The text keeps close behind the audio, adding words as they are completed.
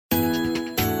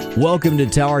Welcome to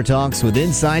Tower Talks with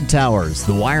Inside Towers,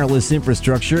 the wireless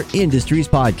infrastructure industry's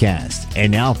podcast.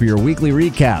 And now for your weekly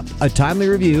recap, a timely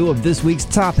review of this week's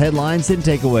top headlines and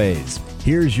takeaways.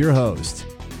 Here's your host.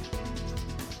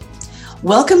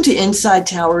 Welcome to Inside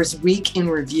Towers Week in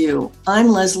Review. I'm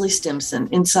Leslie Stimson,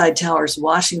 Inside Towers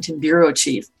Washington Bureau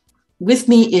Chief. With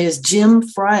me is Jim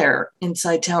Fryer,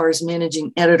 Inside Towers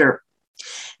Managing Editor.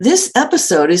 This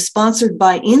episode is sponsored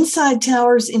by Inside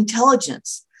Towers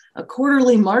Intelligence, a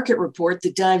quarterly market report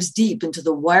that dives deep into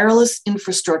the wireless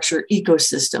infrastructure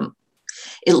ecosystem.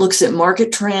 It looks at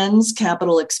market trends,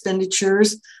 capital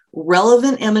expenditures,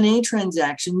 relevant M&A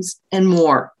transactions, and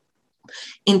more.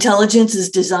 Intelligence is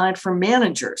designed for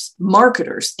managers,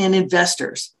 marketers, and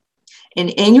investors. An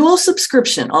annual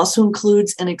subscription also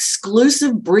includes an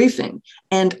exclusive briefing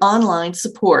and online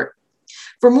support.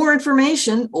 For more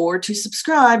information or to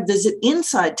subscribe, visit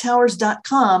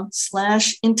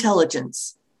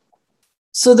insidetowers.com/intelligence.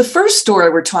 So the first story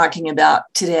we're talking about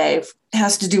today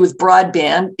has to do with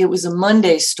broadband. It was a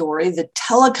Monday story. The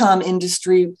telecom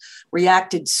industry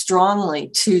reacted strongly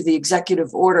to the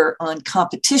executive order on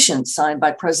competition signed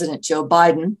by President Joe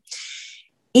Biden.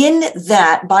 In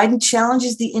that, Biden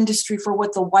challenges the industry for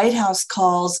what the White House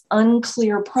calls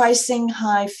unclear pricing,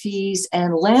 high fees,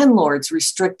 and landlords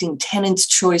restricting tenants'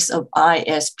 choice of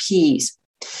ISPs.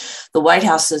 The White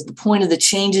House says the point of the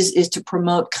changes is to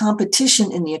promote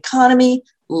competition in the economy,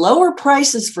 lower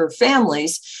prices for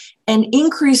families, and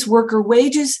increase worker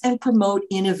wages and promote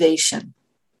innovation.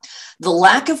 The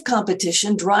lack of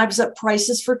competition drives up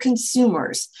prices for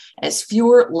consumers. As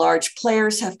fewer large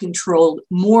players have controlled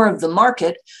more of the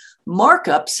market,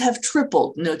 markups have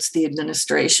tripled, notes the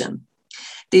administration.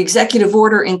 The executive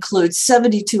order includes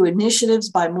 72 initiatives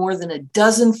by more than a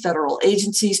dozen federal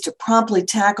agencies to promptly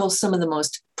tackle some of the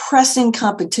most pressing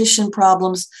competition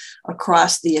problems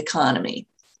across the economy.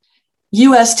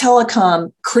 U.S.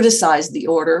 Telecom criticized the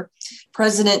order.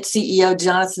 President CEO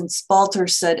Jonathan Spalter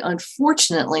said,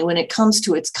 unfortunately, when it comes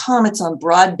to its comments on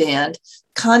broadband,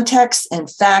 context and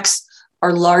facts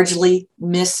are largely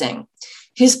missing.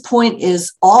 His point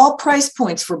is all price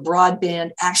points for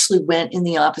broadband actually went in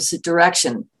the opposite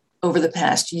direction over the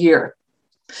past year.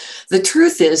 The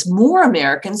truth is more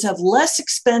Americans have less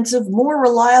expensive, more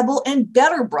reliable, and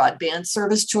better broadband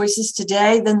service choices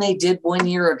today than they did 1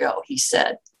 year ago, he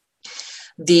said.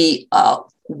 The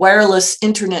Wireless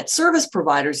Internet Service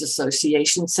Providers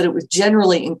Association said it was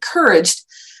generally encouraged,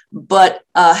 but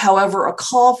however, a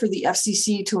call for the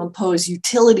FCC to impose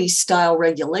utility-style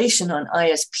regulation on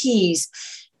ISPs,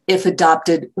 if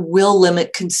adopted, will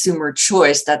limit consumer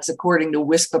choice. That's according to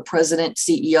WISPA President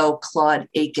CEO Claude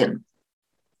Aiken.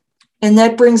 And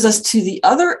that brings us to the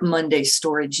other Monday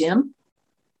story, Jim.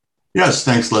 Yes,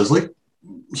 thanks, Leslie.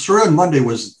 The story on Monday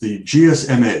was the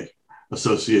GSMA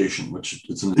Association, which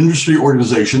is an industry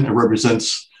organization and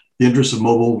represents the interests of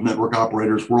mobile network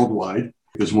operators worldwide.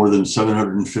 There's more than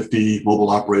 750 mobile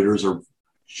operators or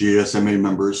GSMA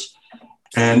members.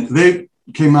 And they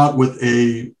came out with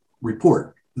a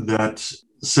report that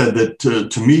said that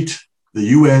to meet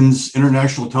the UN's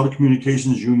International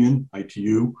Telecommunications Union,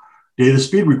 ITU, data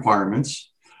speed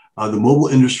requirements, the mobile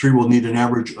industry will need an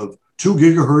average of 2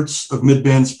 gigahertz of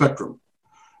mid-band spectrum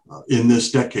in this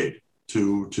decade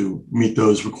to meet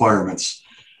those requirements.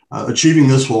 Achieving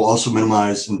this will also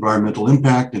minimize environmental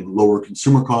impact and lower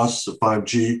consumer costs of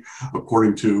 5G,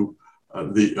 according to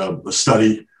a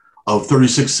study of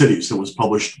 36 cities that was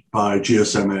published by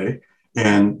GSMA.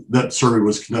 And that survey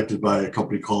was conducted by a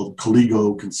company called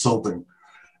Colligo Consulting.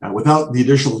 Without the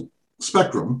additional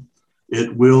spectrum,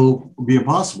 it will be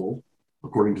impossible,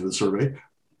 according to the survey,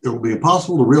 it will be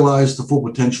impossible to realize the full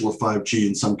potential of 5G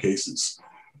in some cases.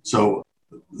 So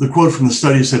the quote from the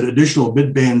study said additional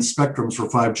mid-band spectrums for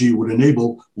 5G would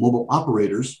enable mobile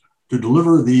operators to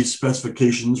deliver these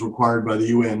specifications required by the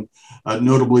UN,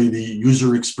 notably the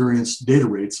user experience data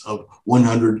rates of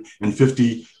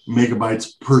 150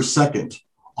 megabytes per second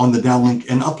on the downlink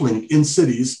and uplink in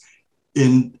cities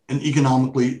in an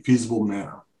economically feasible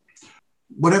manner.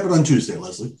 What happened on Tuesday,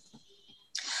 Leslie?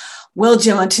 Well,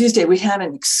 Jim, on Tuesday, we had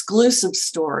an exclusive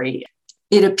story.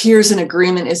 It appears an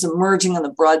agreement is emerging on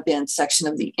the broadband section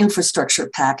of the infrastructure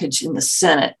package in the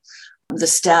Senate. The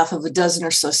staff of a dozen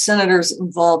or so senators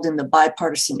involved in the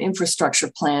bipartisan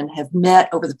infrastructure plan have met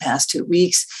over the past 2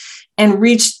 weeks and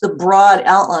reached the broad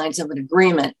outlines of an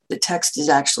agreement. The text is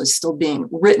actually still being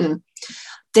written.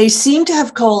 They seem to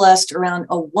have coalesced around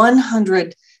a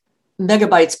 100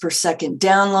 megabytes per second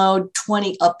download,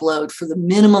 20 upload for the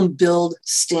minimum build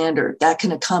standard that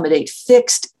can accommodate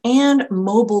fixed and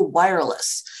mobile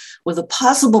wireless, with a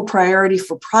possible priority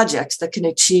for projects that can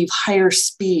achieve higher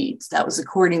speeds. That was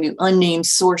according to unnamed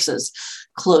sources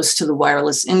close to the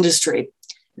wireless industry.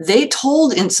 They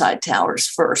told Inside Towers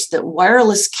first that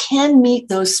wireless can meet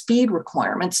those speed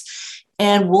requirements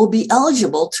and will be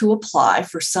eligible to apply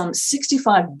for some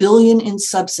 $65 billion in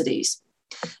subsidies.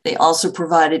 They also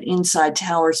provided Inside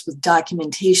Towers with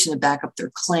documentation to back up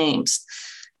their claims.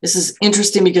 This is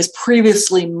interesting because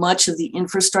previously much of the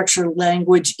infrastructure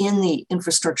language in the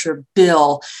infrastructure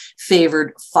bill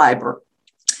favored fiber.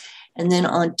 And then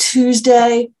on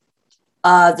Tuesday,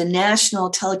 the National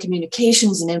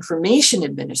Telecommunications and Information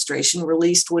Administration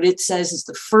released what it says is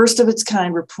the first of its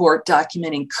kind report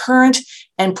documenting current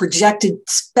and projected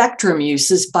spectrum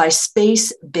uses by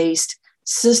space-based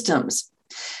systems.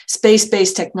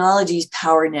 Space-based technologies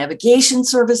power navigation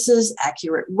services,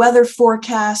 accurate weather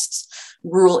forecasts,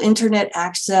 rural internet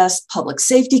access, public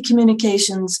safety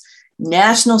communications,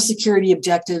 national security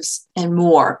objectives, and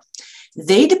more.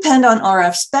 They depend on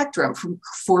RF spectrum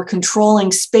for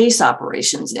controlling space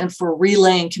operations and for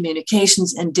relaying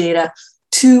communications and data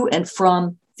to and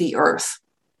from the Earth.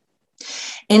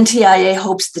 NTIA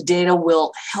hopes the data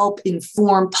will help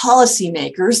inform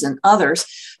policymakers and others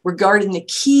regarding the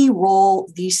key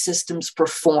role these systems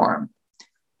perform.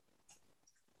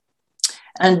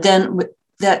 And then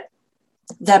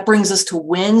that brings us to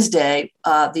Wednesday.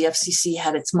 The FCC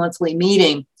had its monthly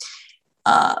meeting.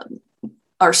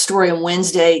 Our story on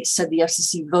Wednesday said the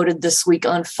FCC voted this week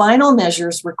on final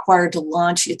measures required to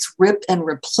launch its RIP and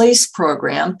Replace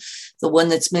program, the one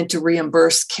that's meant to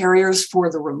reimburse carriers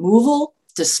for the removal,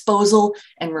 disposal,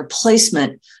 and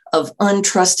replacement of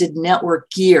untrusted network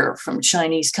gear from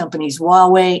Chinese companies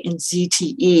Huawei and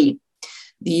ZTE.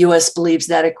 The U.S. believes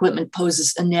that equipment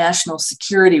poses a national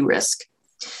security risk.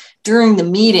 During the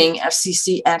meeting,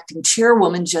 FCC acting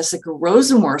chairwoman Jessica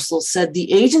Rosenworcel said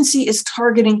the agency is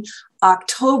targeting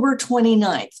October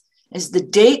 29th as the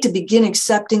date to begin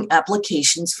accepting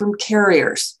applications from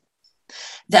carriers.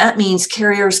 That means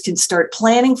carriers can start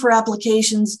planning for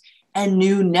applications and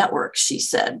new networks, she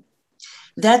said.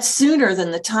 That's sooner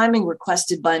than the timing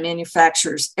requested by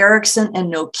manufacturers Ericsson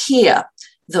and Nokia,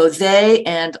 though they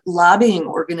and lobbying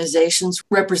organizations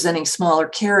representing smaller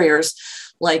carriers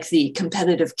like the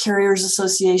Competitive Carriers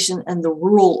Association and the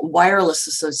Rural Wireless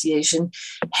Association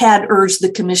had urged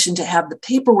the commission to have the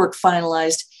paperwork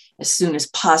finalized as soon as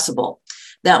possible.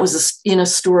 That was in a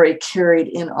story carried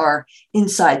in our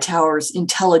Inside Towers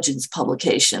intelligence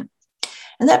publication.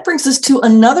 And that brings us to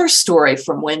another story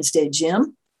from Wednesday,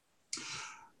 Jim.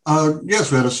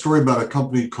 Yes, we had a story about a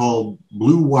company called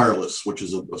Blue Wireless, which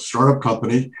is a startup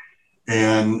company,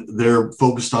 and they're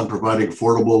focused on providing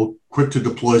affordable,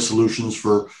 quick-to-deploy solutions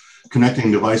for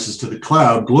connecting devices to the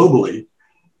cloud globally.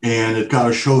 And it got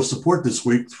a show of support this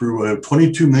week through a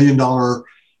 $22 million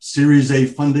Series A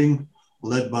funding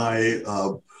led by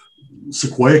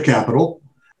Sequoia Capital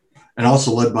and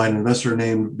also led by an investor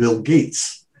named Bill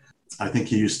Gates. I think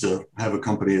he used to have a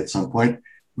company at some point.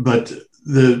 But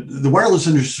the wireless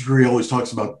industry always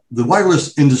talks about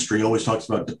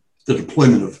the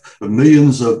deployment of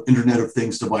millions of Internet of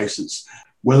Things devices,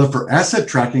 whether for asset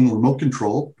tracking, remote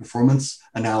control, performance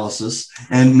analysis,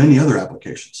 and many other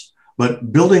applications.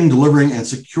 But building, delivering, and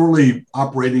securely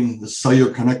operating the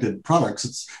cellular connected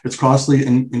products, it's costly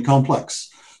and complex.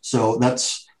 So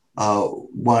that's how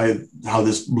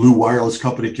this Blue Wireless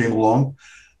company came along.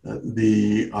 One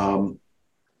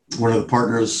of the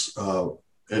partners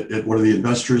at one of the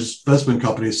investment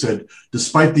companies said,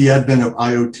 despite the advent of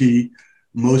IoT,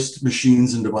 most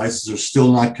machines and devices are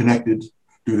still not connected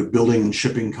due to building and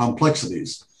shipping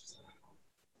complexities.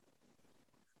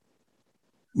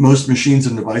 Most machines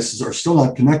and devices are still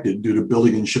not connected due to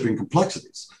building and shipping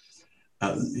complexities.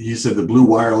 He said the Blue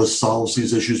Wireless solves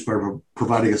these issues by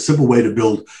providing a simple way to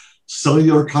build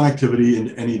cellular connectivity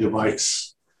into any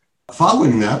device.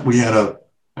 Following that, we had an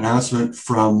announcement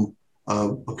from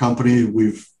a company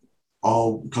we've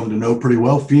all come to know pretty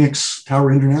well, Phoenix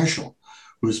Tower International,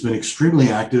 who's been extremely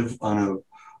active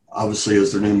obviously,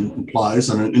 as their name implies,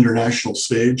 on an international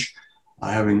stage,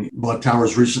 having bought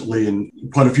towers recently in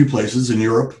quite a few places in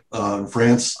Europe,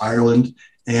 France, Ireland,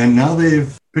 and now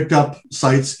they've picked up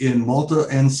sites in Malta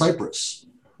and Cyprus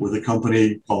with a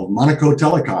company called Monaco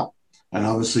Telecom. And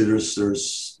obviously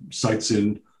there's sites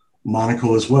in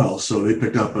Monaco as well. So they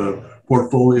picked up a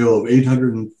portfolio of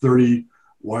 830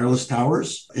 wireless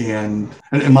towers. And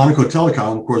Monaco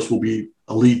Telecom, of course, will be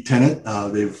a lead tenant.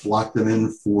 They've locked them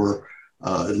in for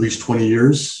at least 20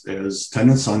 years as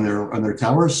tenants on their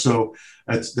towers. So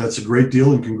that's a great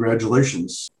deal, and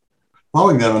congratulations.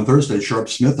 Following that, on Thursday, Sharp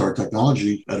Smith, our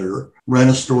technology editor, ran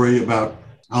a story about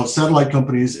how satellite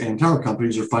companies and tower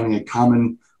companies are finding a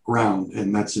common ground,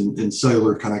 and that's in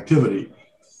cellular connectivity.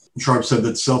 Sharp said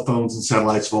that cell phones and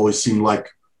satellites have always seemed like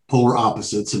polar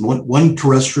opposites, and one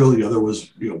terrestrial, the other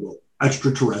was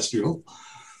extraterrestrial.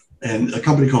 And a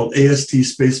company called AST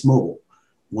Space Mobile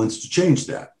wants to change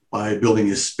that by building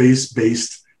a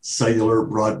space-based cellular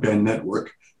broadband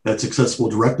network that's accessible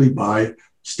directly by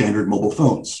standard mobile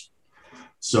phones.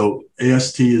 So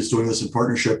AST is doing this in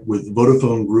partnership with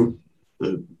Vodafone Group,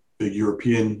 the big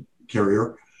European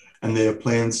carrier, and they have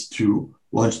plans to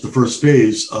launch the first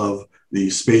phase of the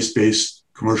space-based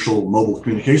commercial mobile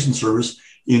communication service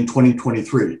in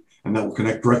 2023. And that will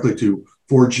connect directly to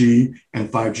 4G and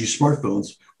 5G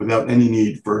smartphones without any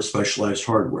need for specialized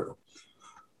hardware.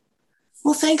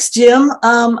 Well, thanks, Jim.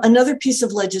 Another piece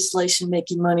of legislation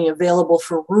making money available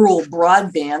for rural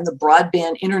broadband, the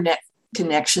Broadband Internet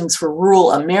Connections for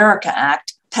Rural America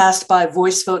Act, passed by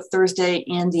voice vote Thursday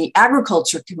in the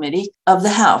Agriculture Committee of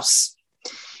the House.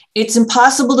 It's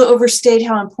impossible to overstate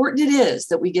how important it is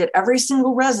that we get every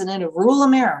single resident of rural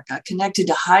America connected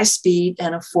to high-speed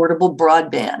and affordable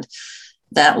broadband.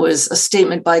 That was a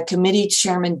statement by Committee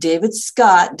Chairman David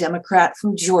Scott, Democrat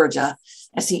from Georgia,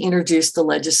 as he introduced the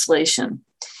legislation.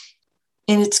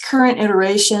 In its current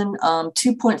iteration,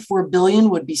 $2.4 billion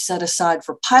would be set aside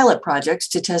for pilot projects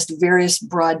to test various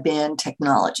broadband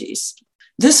technologies.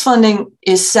 This funding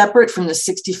is separate from the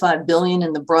 $65 billion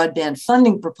in the broadband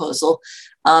funding proposal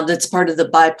that's part of the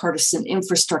bipartisan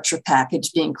infrastructure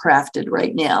package being crafted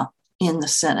right now in the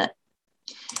Senate.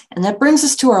 And that brings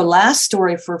us to our last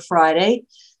story for Friday.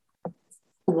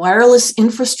 Wireless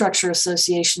Infrastructure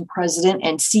Association President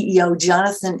and CEO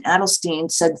Jonathan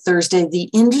Adelstein said Thursday the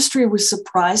industry was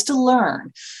surprised to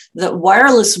learn that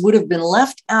wireless would have been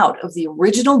left out of the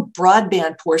original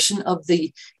broadband portion of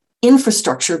the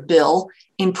infrastructure bill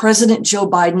in President Joe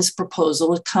Biden's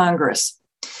proposal to Congress.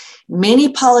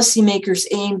 Many policymakers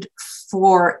aimed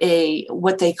for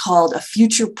what they called a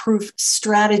future-proof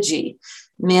strategy,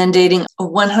 mandating a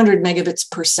 100 megabits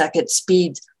per second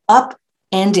speed up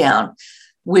and down,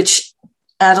 which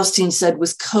Adelstein said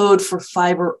was code for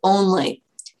fiber only.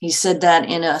 He said that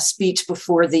in a speech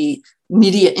before the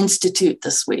Media Institute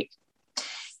this week.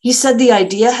 He said the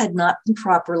idea had not been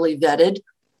properly vetted,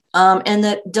 and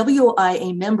that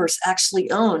WIA members actually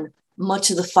own much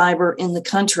of the fiber in the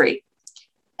country.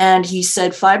 And he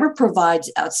said fiber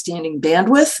provides outstanding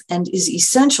bandwidth and is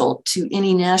essential to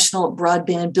any national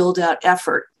broadband build-out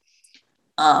effort.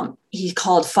 He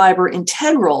called fiber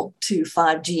integral to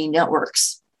 5G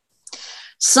networks.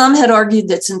 Some had argued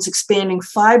that since expanding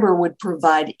fiber would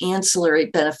provide ancillary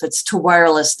benefits to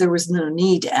wireless, there was no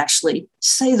need to actually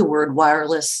say the word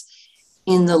wireless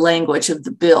in the language of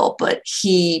the bill. But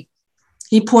he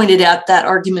pointed out that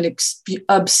argument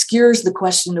obscures the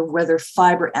question of whether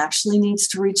fiber actually needs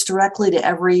to reach directly to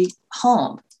every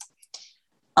home.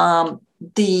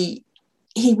 He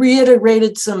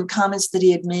reiterated some comments that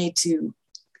he had made to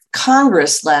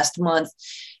Congress last month,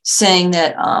 saying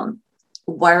that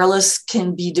wireless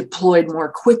can be deployed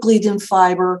more quickly than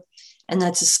fiber, and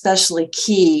that's especially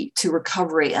key to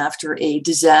recovery after a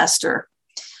disaster.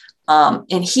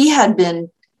 And he had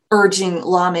been urging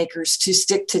lawmakers to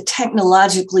stick to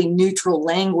technologically neutral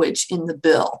language in the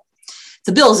bill.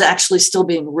 The bill is actually still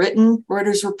being written,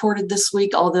 Reuters reported this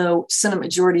week, although Senate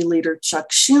Majority Leader Chuck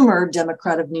Schumer,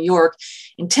 Democrat of New York,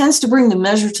 intends to bring the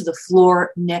measure to the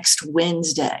floor next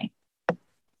Wednesday.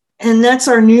 And that's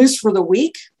our news for the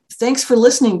week. Thanks for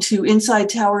listening to Inside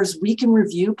Tower's Week in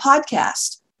Review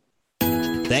podcast.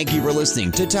 Thank you for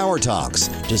listening to Tower Talks.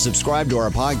 To subscribe to our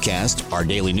podcast, our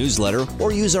daily newsletter,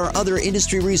 or use our other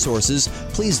industry resources,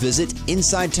 please visit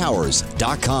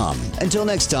InsideTowers.com. Until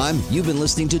next time, you've been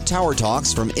listening to Tower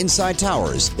Talks from Inside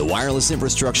Towers, the wireless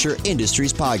infrastructure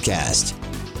industry's podcast.